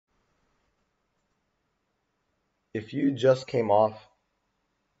If you just came off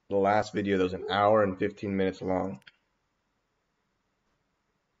the last video that was an hour and 15 minutes long,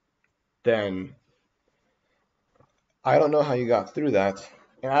 then I don't know how you got through that.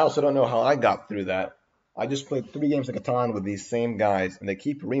 And I also don't know how I got through that. I just played 3 games of Catan with these same guys, and they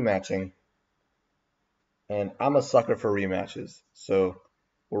keep rematching. And I'm a sucker for rematches. So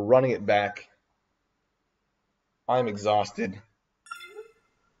we're running it back. I'm exhausted.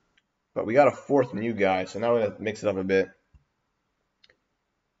 But we got a fourth new guy, so now we're going to mix it up a bit.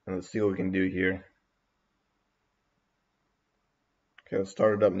 And let's see what we can do here. Okay, let's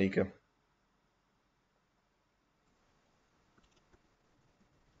start it up, Nika.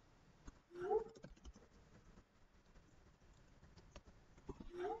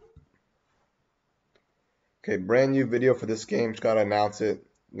 Okay, brand new video for this game. Just gotta announce it.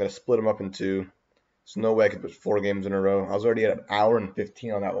 I'm gonna split them up in two. There's no way I could put 4 games in a row. I was already at an hour and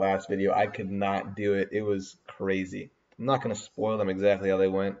 15 on that last video. I could not do it. It was crazy. I'm not gonna spoil them exactly how they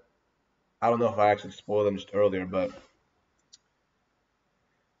went. I don't know if I actually spoiled them just earlier, but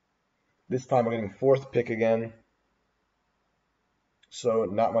this time we're getting fourth pick again. So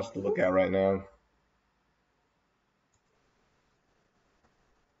not much to look at right now.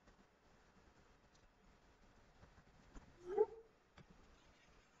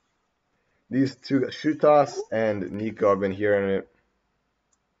 These two, Shutas and Nico, have been hearing it.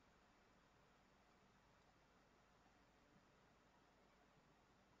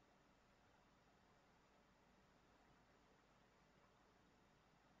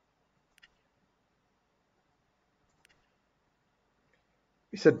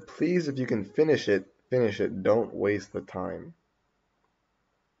 He said, please, if you can finish it, finish it. Don't waste the time.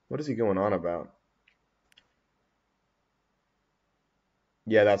 What is he going on about?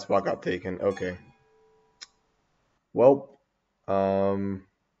 Yeah, that spot got taken. Okay. Well,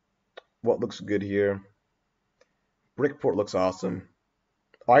 what looks good here? Brickport looks awesome.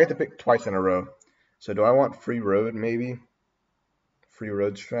 Oh, I get to pick twice in a row. So do I want free road, maybe? Free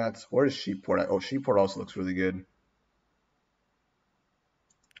road strats. Where is Sheepport at? Oh, Sheepport also looks really good.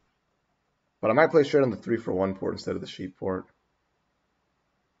 But I might play straight on the 3-for-1 port instead of the Sheepport.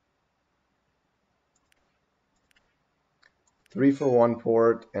 Three for one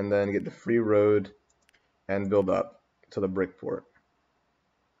port, and then get the free road and build up to the brick port.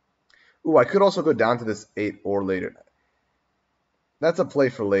 Ooh, I could also go down to this 8 or later. That's a play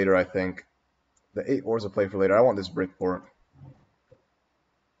for later, I think. The 8 or is a play for later. I want this brick port.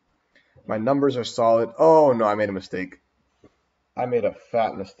 My numbers are solid. Oh, no, I made a mistake. I made a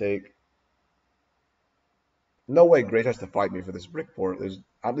fat mistake. No way Grace has to fight me for this brick port. There's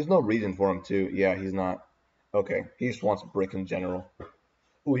no reason for him to. Yeah, he's not. Okay, he just wants brick in general.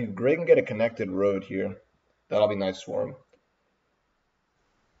 Ooh, Gray can get a connected road here. That'll be nice for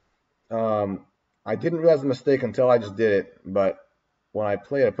him. I didn't realize the mistake until I just did it, but when I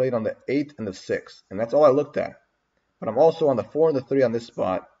played on the 8 and the 6, and that's all I looked at. But I'm also on the 4 and the 3 on this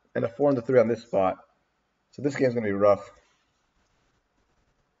spot, and the 4 and the 3 on this spot. So this game's going to be rough.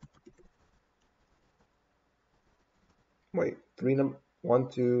 Wait, 1,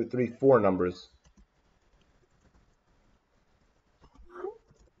 2, 3, 4 numbers.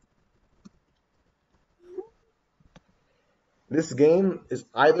 This game is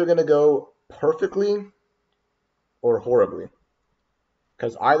either going to go perfectly or horribly.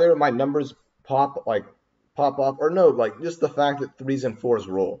 Because either my numbers pop off, or no, like just the fact that 3s and 4s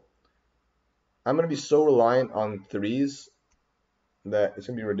roll. I'm going to be so reliant on 3s that it's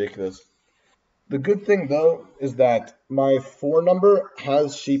going to be ridiculous. The good thing, though, is that my 4 number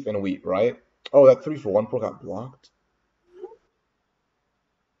has sheep and wheat, right? Oh, that 3-for-1 port got blocked?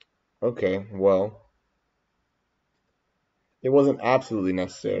 Okay, well, it wasn't absolutely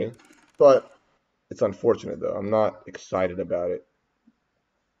necessary, but it's unfortunate, though. I'm not excited about it.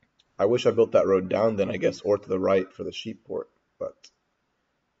 I wish I built that road down then, I guess, or to the right for the sheep port, but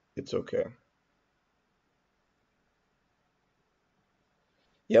it's okay.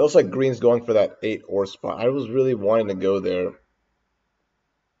 Yeah, it looks like green's going for that 8 or spot. I was really wanting to go there.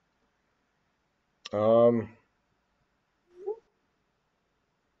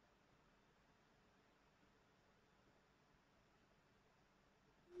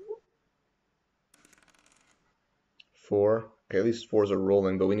 4. Okay, at least 4s are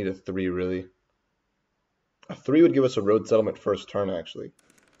rolling, but we need a 3, really. A 3 would give us a road settlement first turn, actually.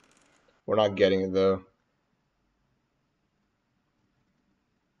 We're not getting it, though.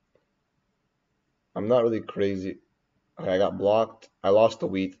 I'm not really crazy. Okay, I got blocked. I lost the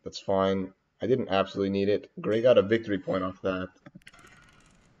wheat. That's fine. I didn't absolutely need it. Gray got a victory point off that.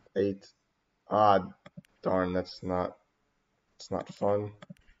 8. Ah, darn, it's not fun.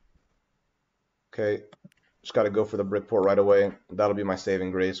 Okay. Just got to go for the brick port right away. That'll be my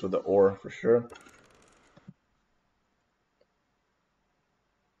saving grace with the ore for sure.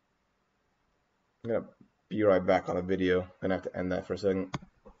 I'm going to be right back on the video. I'm going to have to end that for a second.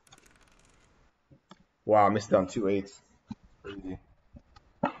 Wow, I missed it on 2/8. Crazy.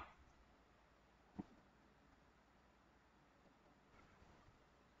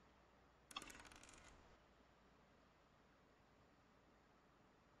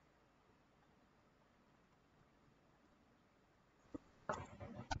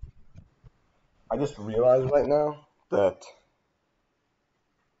 I just realized right now that...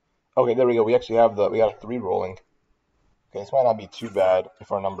 Okay, there we go. We actually have we got a 3 rolling. Okay, this might not be too bad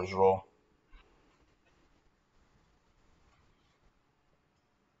if our numbers roll.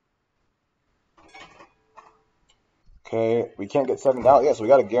 Okay, we can't get 7 down. Yeah, so we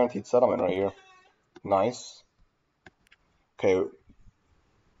got a guaranteed settlement right here. Nice. Okay,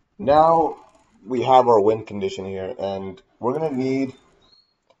 now we have our win condition here, and we're going to need...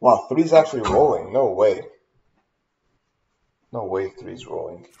 Wow, 3's actually rolling. No way. No way 3's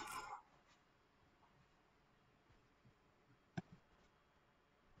rolling.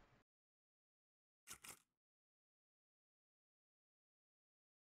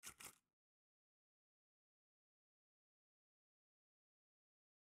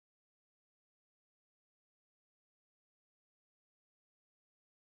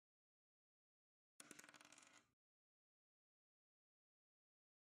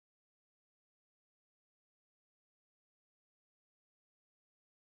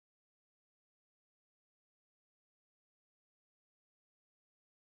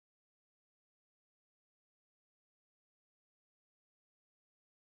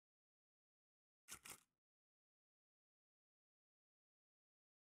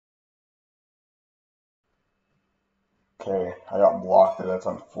 Okay, I got blocked there. That's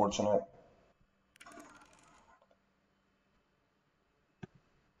unfortunate.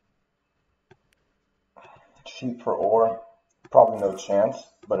 Sheep for ore, probably no chance.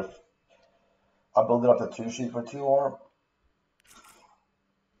 But if I build it up to 2 sheep for 2 ore,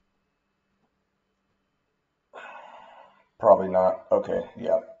 probably not. Okay,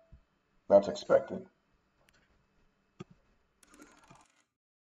 yeah, that's expected.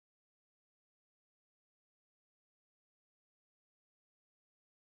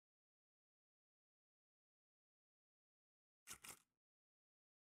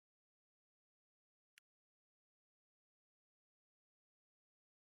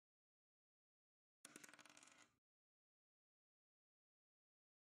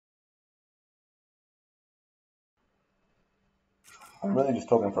 I'm really just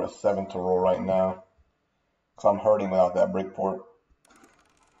hoping for a 7 to roll right now, because I'm hurting without that brick port.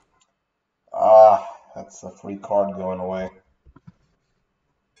 Ah, that's a free card going away.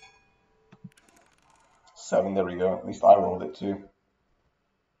 7, there we go. At least I rolled it too.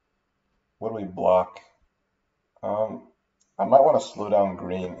 What do we block? I might want to slow down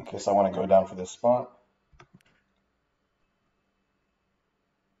green in case I want to go down for this spot.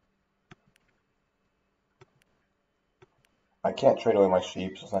 I can't trade away my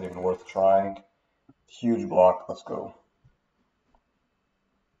sheep, so it's not even worth trying. Huge block, let's go.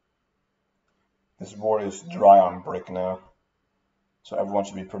 This board is dry on brick now, so everyone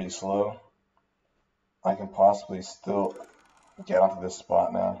should be pretty slow. I can possibly still get onto this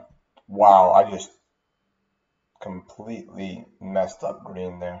spot now. Wow, I just completely messed up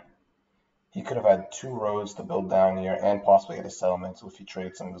green there. He could have had 2 rows to build down here and possibly get a settlement, so if he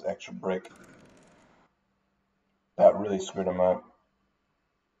traded some of his extra brick, that really screwed him up.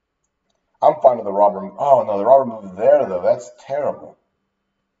 I'm fine with the robber. Oh no, the robber moved there though. That's terrible.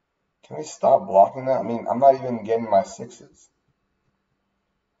 Can we stop blocking that? I mean, I'm not even getting my 6s.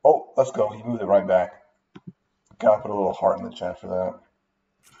 Oh, let's go. He moved it right back. Gotta put a little heart in the chat for that.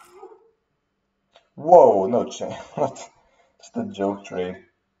 Whoa, no chance. Just a joke trade.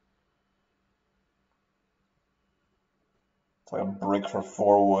 It's like a brick for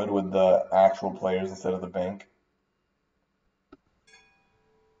 4 wood with the actual players instead of the bank.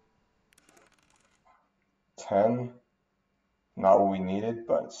 10. Not what we needed,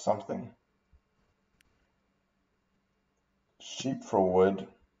 but it's something. Sheep for wood.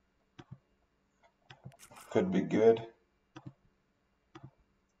 Could be good.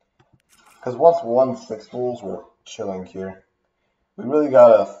 Because once 1/6 rolls, we're chilling here. We really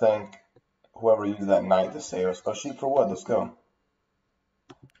gotta thank whoever used that knight to save us. Oh, sheep for wood, let's go.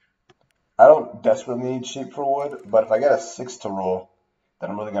 I don't desperately need sheep for wood, but if I get a 6 to roll,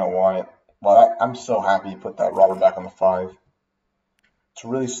 then I'm really gonna want it. Well, I'm so happy you put that robber back on the 5. It's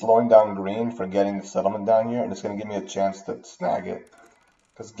really slowing down green for getting the settlement down here, and it's gonna give me a chance to snag it.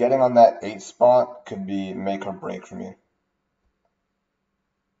 Because getting on that 8 spot could be make or break for me.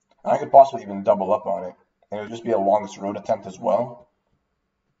 And I could possibly even double up on it. And it would just be a longest road attempt as well.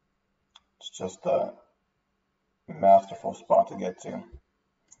 It's just a masterful spot to get to. And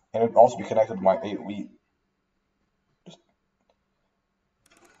it would also be connected to my 8 wheat.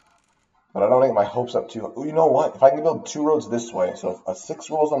 But I don't get my hopes up too. You know what? If I can build 2 roads this way, so if a 6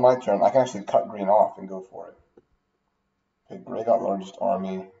 rolls on my turn, I can actually cut green off and go for it. Okay, gray got largest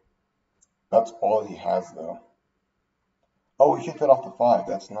army. That's all he has, though. Oh, he can fit off the 5.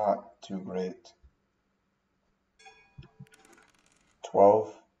 That's not too great. 12.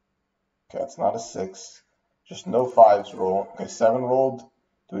 Okay, that's not a 6. Just no 5s roll. Okay, 7 rolled.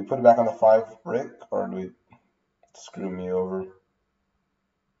 Do we put it back on the 5 brick, or do we screw me over?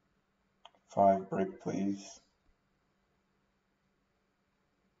 5 brick, please.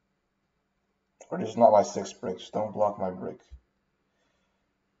 Or just not my 6 bricks. Don't block my brick.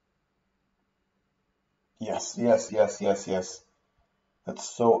 Yes, yes, yes, yes, yes. That's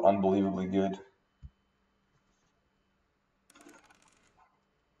so unbelievably good.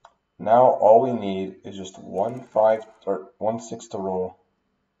 Now all we need is just 1 5 or 1 6 to roll.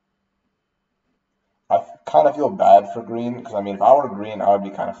 I kind of feel bad for green because I mean if I were green I would be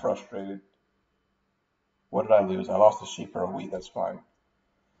kind of frustrated. What did I lose? I lost a sheep or a wheat. That's fine.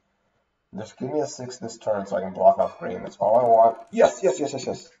 Just give me a 6 this turn so I can block off green. That's all I want. Yes, yes, yes, yes,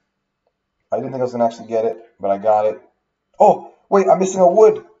 yes. I didn't think I was gonna actually get it, but I got it. Oh, wait, I'm missing a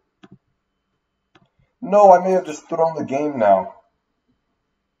wood. No, I may have just thrown the game now.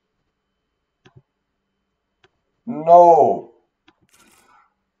 No.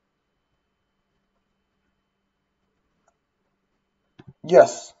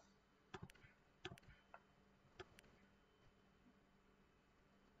 Yes.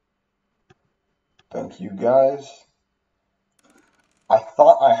 Thank you, guys. I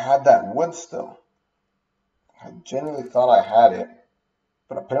thought I had that wood still. I genuinely thought I had it,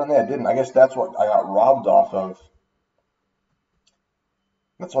 but apparently I didn't. I guess that's what I got robbed off of.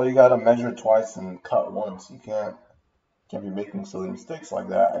 That's why you gotta measure twice and cut once. You can't be making silly mistakes like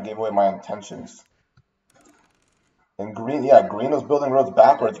that. I gave away my intentions. And green, yeah, green was building roads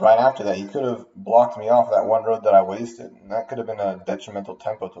backwards right after that. He could have blocked me off that one road that I wasted. And that could have been a detrimental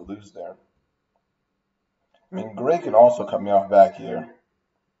tempo to lose there. I mean, gray can also cut me off back here.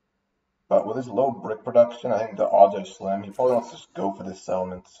 But with his low brick production, I think the odds are slim. He probably wants to just go for this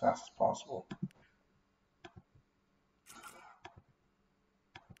settlement as fast as possible.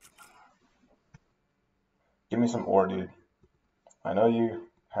 Give me some ore, dude. I know you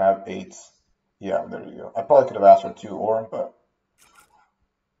have 8s. Yeah, there you go. I probably could have asked for 2 ore, but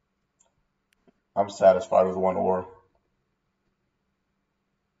I'm satisfied with 1 ore.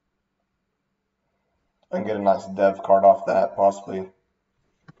 I can get a nice dev card off that, possibly.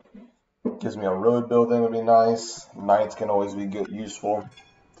 Gives me a road building would be nice. Knights can always be good, useful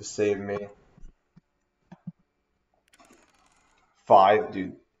to save me. 5,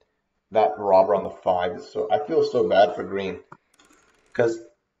 dude. That robber on the 5 is so. I feel so bad for green because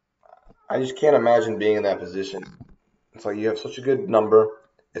I just can't imagine being in that position. It's like you have such a good number.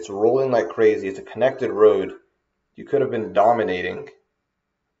 It's rolling like crazy. It's a connected road. You could have been dominating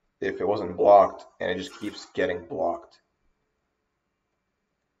if it wasn't blocked, and it just keeps getting blocked.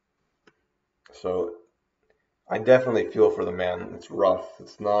 So I definitely feel for the man. It's rough.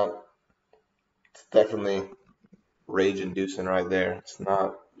 It's not. It's definitely rage-inducing right there. It's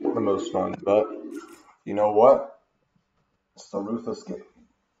not the most fun, but you know what? It's the ruthless game.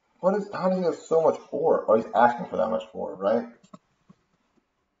 What is? How does he have so much ore? Oh, he's asking for that much ore, right?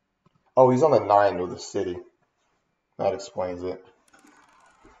 Oh, he's on the 9 with the city. That explains it.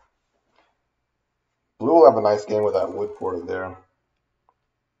 Blue will have a nice game with that wood port there.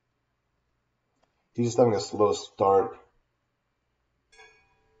 He's just having a slow start.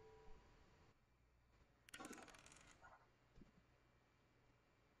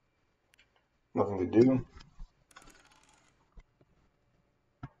 Nothing to do.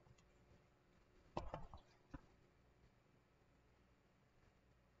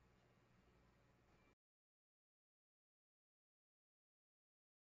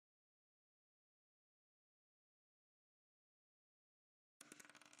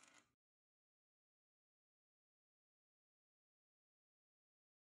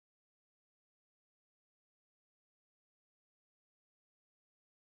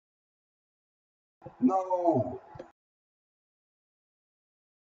 No!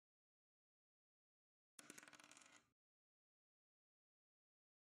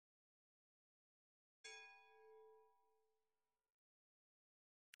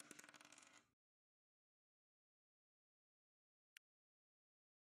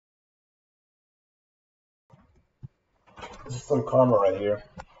 This is some karma right here.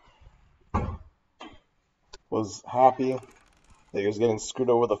 Was happy that he was getting screwed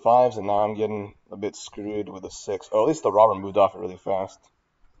over the 5s, and now I'm getting a bit screwed with a 6. Oh, at least the robber moved off it really fast.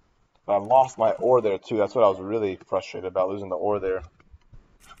 But I lost my ore there too. That's what I was really frustrated about, losing the ore there.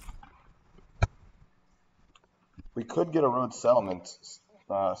 We could get a road settlement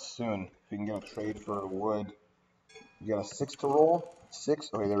soon. If we can get a trade for wood. You got a 6 to roll?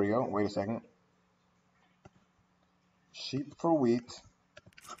 6? Okay, there we go. Wait a second. Sheep for wheat.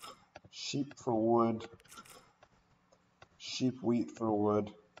 Sheep for wood. Sheep, wheat for wood.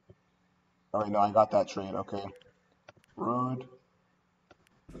 Oh, wait, no, I got that trade. Okay. Road.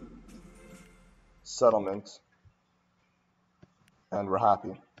 Settlement. And we're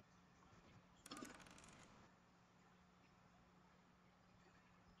happy.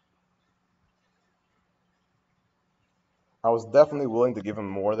 I was definitely willing to give him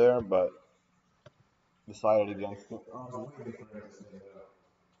more there, but decided against it. I was waiting for him to say that.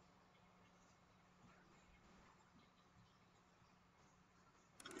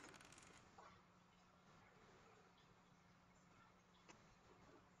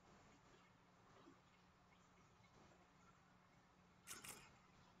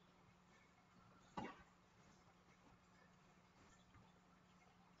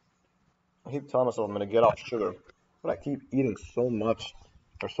 I keep telling myself I'm going to get off sugar, but I keep eating so much,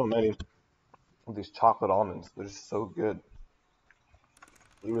 or so many of these chocolate almonds. They're just so good.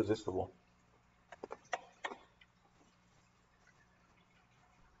 Irresistible.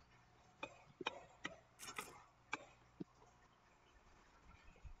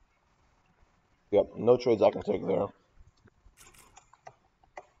 Yep, no trades I can take there.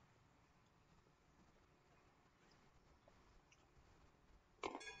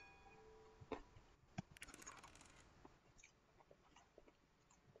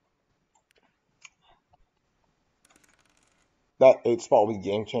 That 8 spot will be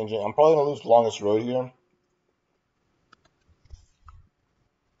game changing. I'm probably going to lose longest road here.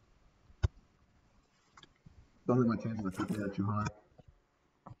 Don't think my chances of keeping that too high.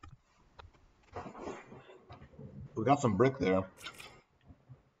 We got some brick there.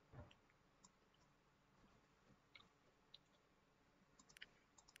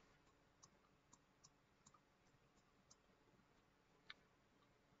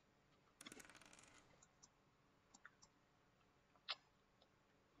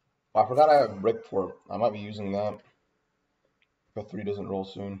 I forgot I have brick for it. I might be using that if a 3 doesn't roll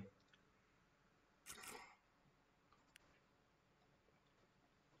soon.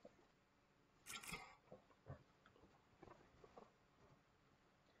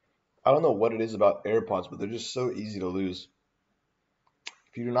 I don't know what it is about AirPods, but they're just so easy to lose.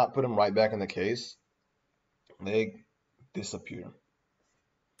 If you do not put them right back in the case, they disappear.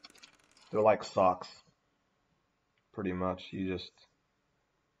 They're like socks, pretty much. You just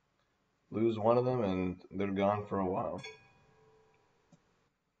lose one of them and they're gone for a while.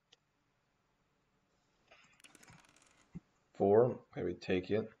 4, okay, we take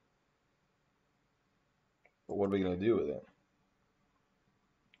it. But what are we going to do with it?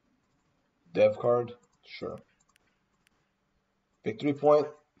 Dev card? Sure. Victory point?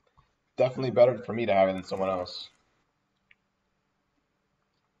 Definitely better for me to have it than someone else.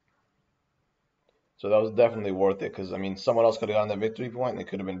 So that was definitely worth it, because, I mean, someone else could have gotten that victory point, and it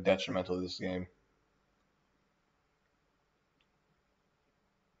could have been detrimental to this game.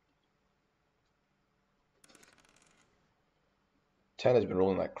 Ten has been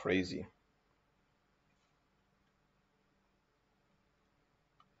rolling like crazy.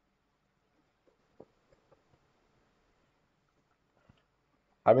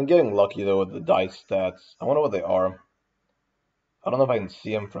 I've been getting lucky, though, with the dice stats. I wonder what they are. I don't know if I can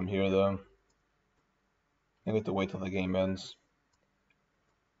see them from here, though. I have to wait till the game ends.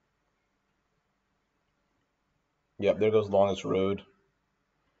 Yep, there goes longest road.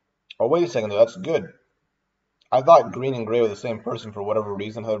 Oh, wait a second, though. That's good. I thought green and gray were the same person for whatever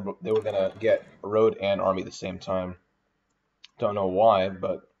reason. They were going to get road and army at the same time. Don't know why,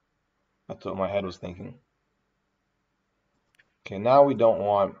 but that's what my head was thinking. Okay, now we don't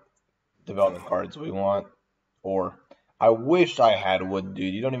want development cards. We want ore. I wish I had wood,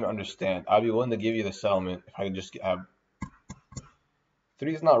 dude. You don't even understand. I'd be willing to give you the settlement if I could just have...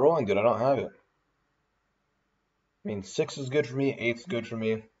 3 is not rolling good. I don't have it. I mean, 6 is good for me. 8's good for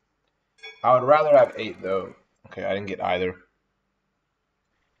me. I would rather have 8, though. Okay, I didn't get either.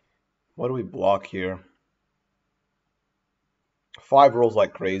 What do we block here? 5 rolls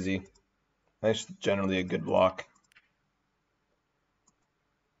like crazy. That's generally a good block.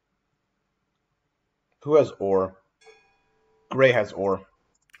 Who has ore? Gray has ore.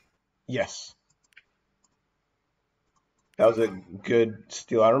 Yes. That was a good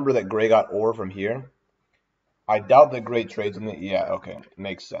steal. I remember that Gray got ore from here. I doubt that Gray trades in it. Yeah, okay.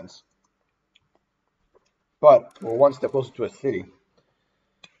 Makes sense. But we're one step closer to a city.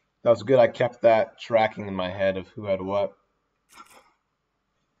 That was good. I kept that tracking in my head of who had what.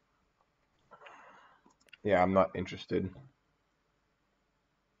 Yeah, I'm not interested.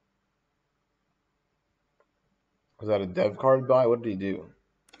 Was that a dev card buy? What did he do?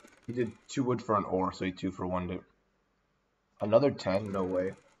 He did 2 wood for an ore, so he 2 for 1 to... Another 10? No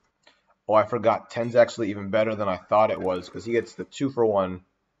way. Oh, I forgot. 10's actually even better than I thought it was, because he gets the 2 for 1.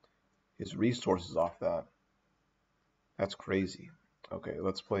 His resources off that. That's crazy. Okay,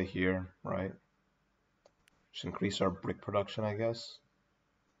 let's play here, right? Just increase our brick production, I guess.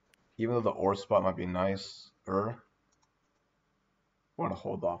 Even though the ore spot might be nice. I want to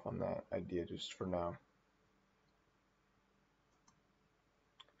hold off on that idea just for now.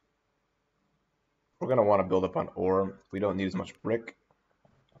 We're going to want to build up on ore. We don't need as much brick.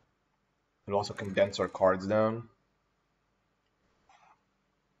 It'll also condense our cards down.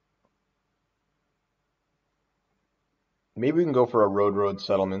 Maybe we can go for a road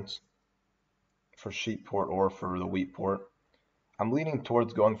settlement for sheep port or for the wheat port. I'm leaning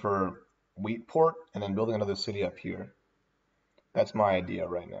towards going for wheat port and then building another city up here. That's my idea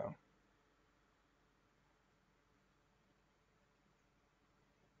right now.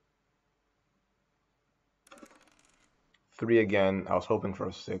 Three again. I was hoping for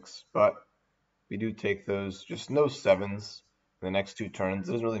a 6, but we do take those. Just no 7s in the next 2 turns.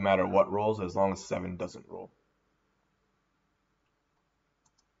 It doesn't really matter what rolls as long as 7 doesn't roll.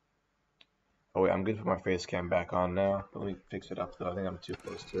 Oh wait, I'm good to put my face cam back on now. Let me fix it up though. I think I'm too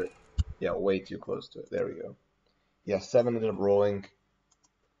close to it. Yeah, way too close to it. There we go. Yeah, 7 ended up rolling.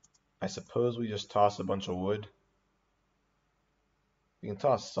 I suppose we just toss a bunch of wood. We can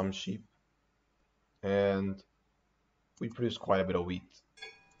toss some sheep. And we produce quite a bit of wheat.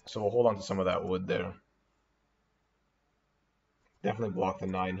 So we'll hold on to some of that wood there. Definitely block the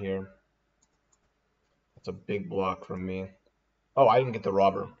 9 here. That's a big block from me. Oh, I didn't get the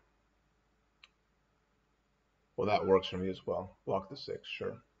robber. Well, that works for me as well. Block the 6,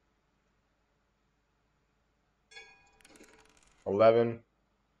 sure. 11.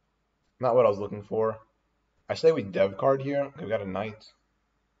 Not what I was looking for. I say we dev card here. We got a knight.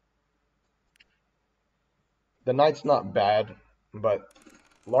 The knight's not bad, but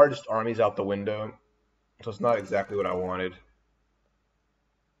largest army's out the window. So it's not exactly what I wanted.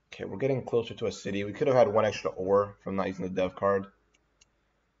 Okay, we're getting closer to a city. We could have had 1 extra ore from not using the dev card.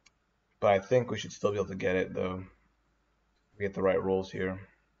 But I think we should still be able to get it, though. We get the right rolls here.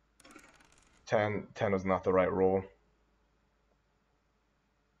 10 was not the right roll.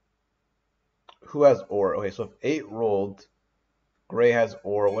 Who has ore? Okay, so if 8 rolled, Gray has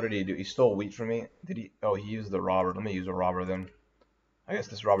ore. What did he do? He stole wheat from me. Did he? Oh, he used the robber. Let me use a robber then. I guess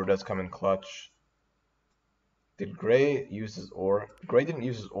this robber does come in clutch. Did Gray use his ore? Gray didn't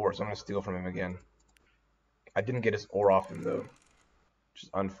use his ore, so I'm going to steal from him again. I didn't get his ore off him, though, which is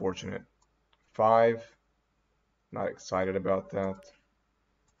unfortunate. 5. Not excited about that.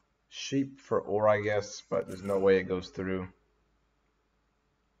 Sheep for ore, I guess, but there's no way it goes through.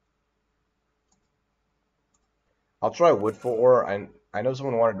 I'll try wood for ore. I know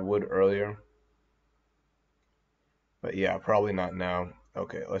someone wanted wood earlier. But yeah, probably not now.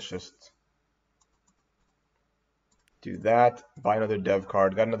 Okay, let's just do that. Buy another dev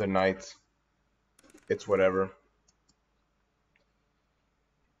card. Got another knight. It's whatever.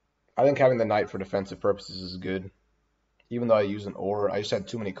 I think having the knight for defensive purposes is good. Even though I use an ore, I just had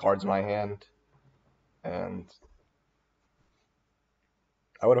too many cards in my hand. And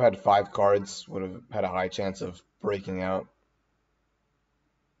I would have had 5 cards. Would have had a high chance of breaking out.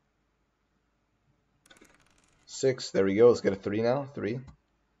 6. There we go. Let's get a 3 now. 3.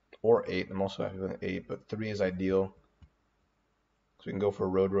 Or 8. I'm also happy with an 8, but 3 is ideal. So we can go for a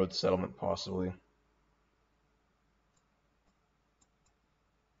road settlement possibly.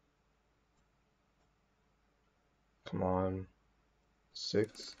 Come on.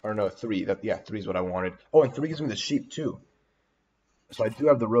 6. Or no, 3. Yeah, 3 is what I wanted. Oh, and 3 gives me the sheep too. So I do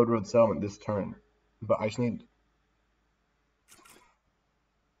have the road settlement this turn. But I just need...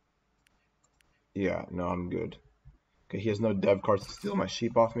 Yeah, no, I'm good. Okay, he has no dev cards to steal my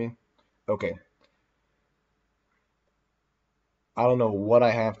sheep off me. Okay. I don't know what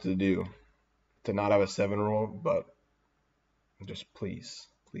I have to do to not have a 7 roll, but just please,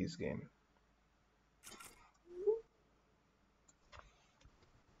 please game.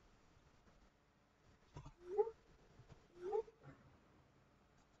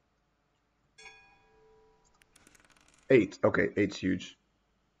 Eight. Okay, 8's huge.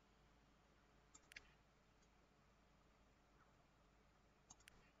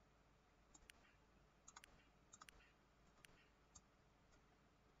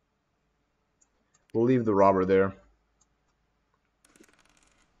 We'll leave the robber there.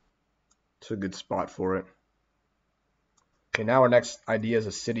 It's a good spot for it. Okay, now our next idea is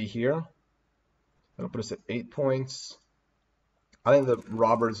a city here. That'll put us at 8 points. I think the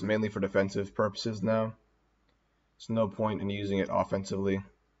robber is mainly for defensive purposes now. There's no point in using it offensively.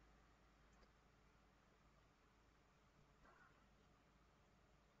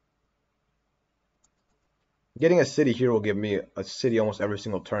 Getting a city here will give me a city almost every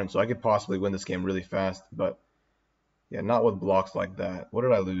single turn, so I could possibly win this game really fast, but yeah, not with blocks like that. What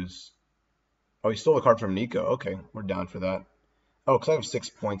did I lose? Oh, he stole a card from Nico. Okay, we're down for that. Oh, because I have 6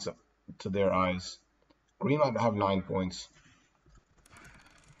 points to their eyes. Green might have 9 points.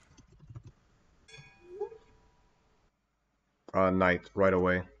 Knight, right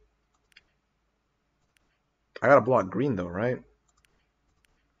away. I gotta block green though, right?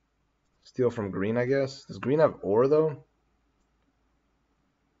 Steal from green, I guess. Does green have ore though?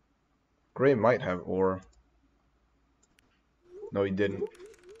 Gray might have ore. No, he didn't.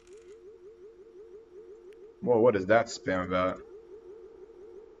 Whoa, what is that spam about?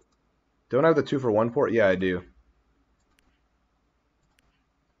 Don't I have the 2-for-1 port? Yeah, I do.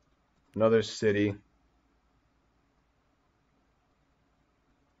 Another city.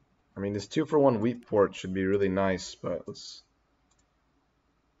 I mean, this 2-for-1 wheat port should be really nice, but let's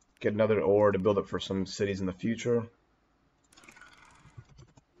get another ore to build up for some cities in the future.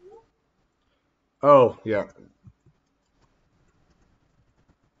 Oh, yeah.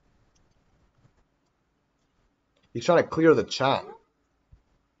 He's trying to clear the chat.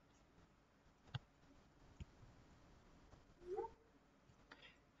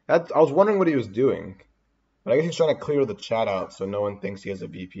 I was wondering what he was doing. But I guess he's trying to clear the chat out so no one thinks he has a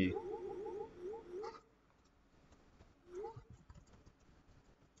VP.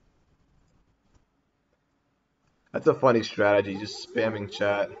 That's a funny strategy, just spamming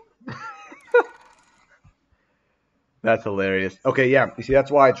chat. That's hilarious. Okay, yeah. You see, that's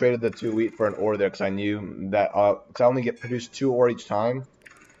why I traded the 2 wheat for an ore there, because I knew that because I only get produced 2 ore each time.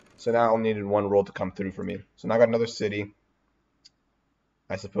 So now I only needed 1 roll to come through for me. So now I got another city.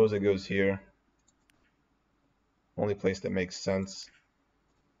 I suppose it goes here. Only place that makes sense.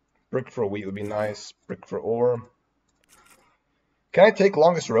 Brick for wheat would be nice. Brick for ore. Can I take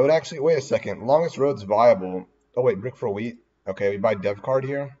longest road actually? Wait a second. Longest road's viable. Oh wait, brick for wheat. Okay, we buy dev card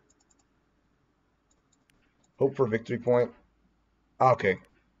here. Hope for victory point. Okay.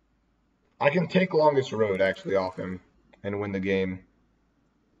 I can take longest road actually off him and win the game.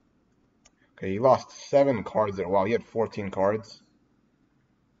 Okay, he lost 7 cards there. Wow, he had 14 cards.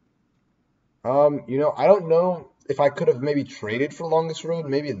 I don't know if I could have maybe traded for longest road.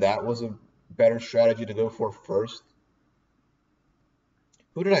 Maybe that was a better strategy to go for first.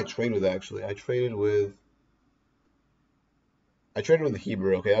 Who did I trade with actually? I traded with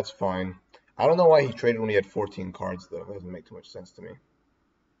Hebrew. Okay, that's fine. I don't know why he traded when he had 14 cards though. That doesn't make too much sense to me.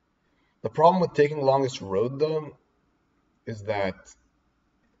 The problem with taking longest road though is that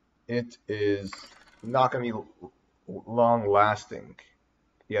it is not going to be long lasting.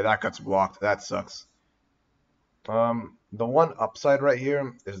 Yeah, that gets blocked. That sucks. The one upside right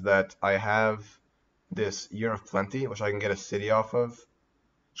here is that I have this Year of Plenty, which I can get a city off of.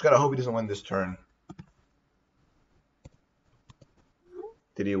 Just gotta hope he doesn't win this turn.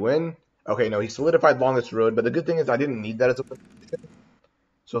 Did he win? Okay, no, he solidified longest road, but the good thing is I didn't need that as a position.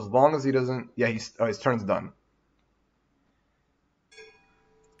 So as long as he doesn't, yeah, his turn's done.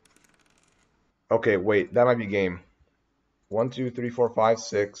 Okay, wait, that might be game. 1, 2, 3, 4, 5,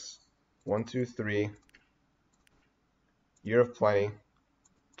 6. 1, 2, 3. Year of Plenty.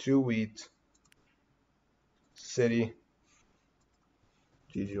 2 wheat. City.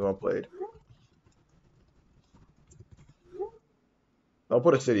 GG, well played. I'll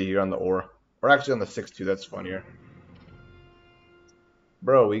put a city here on the ore. Or actually on the 6-2, that's funnier.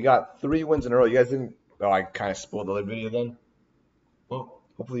 Bro, we got 3 wins in a row. You guys didn't... Oh, I kind of spoiled the other video then. Well,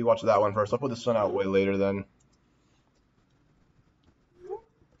 hopefully you watch that one first. I'll put this one out way later then.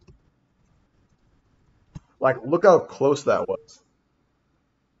 Like, look how close that was.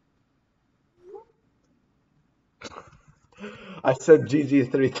 I said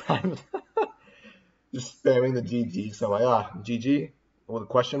GG 3 times. Just spamming the GG. So I'm like, GG with a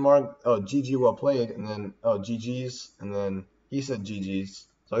question mark. Oh, GG well played. And then, oh, GG's. And then he said GG's.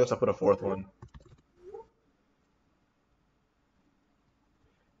 So I guess I'll put a 4th one.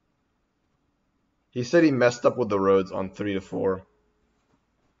 He said he messed up with the roads on 3 to 4.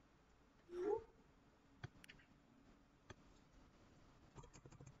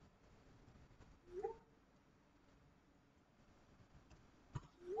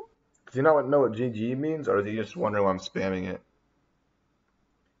 Does he not know what GG means, or is he just wondering why I'm spamming it?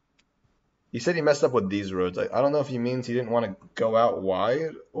 He said he messed up with these roads. I don't know if he means he didn't want to go out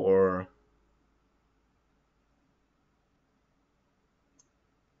wide or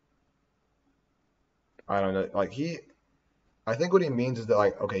I don't know. I think what he means is that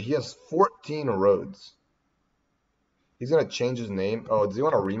okay, he has 14 roads. He's gonna change his name. Oh, does he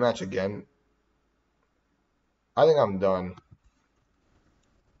want a rematch again? I think I'm done.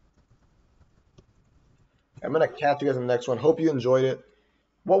 I'm gonna catch you guys in the next one. Hope you enjoyed it.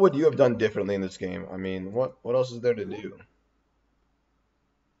 What would you have done differently in this game? I mean, what else is there to do?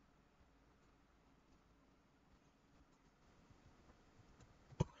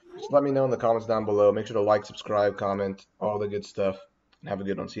 Just let me know in the comments down below. Make sure to like, subscribe, comment, all the good stuff. And have a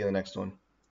good one. See you in the next one.